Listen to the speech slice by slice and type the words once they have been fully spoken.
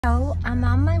So I'm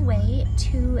on my way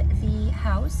to the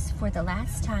house for the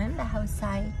last time, the house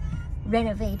I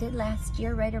renovated last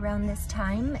year right around this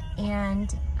time,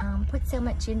 and put so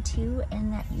much into,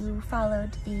 and that you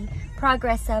followed the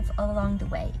progress of along the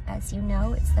way. As you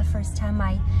know, it's the first time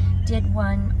I did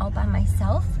one all by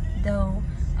myself, though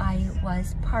I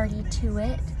was party to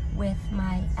it with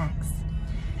my ex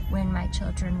when my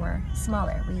children were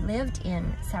smaller. We lived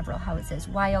in several houses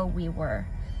while we were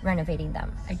renovating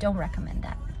them. I don't recommend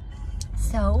that.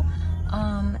 So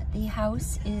the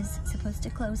house is supposed to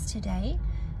close today.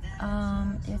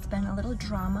 There's been a little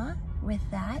drama with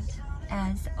that,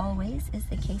 as always is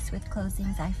the case with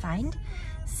closings, I find.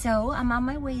 So I'm on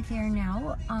my way there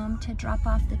now to drop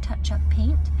off the touch-up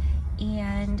paint,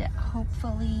 and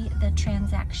hopefully the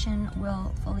transaction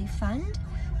will fully fund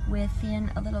within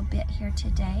a little bit here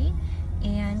today,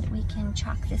 and we can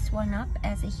chalk this one up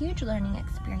as a huge learning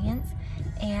experience.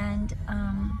 And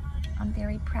I'm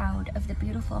very proud of the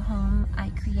beautiful home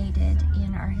I created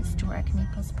in our historic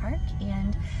Naples Park,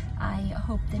 and I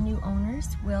hope the new owners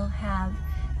will have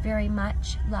very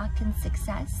much luck and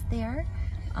success there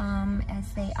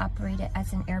as they operate it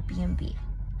as an Airbnb.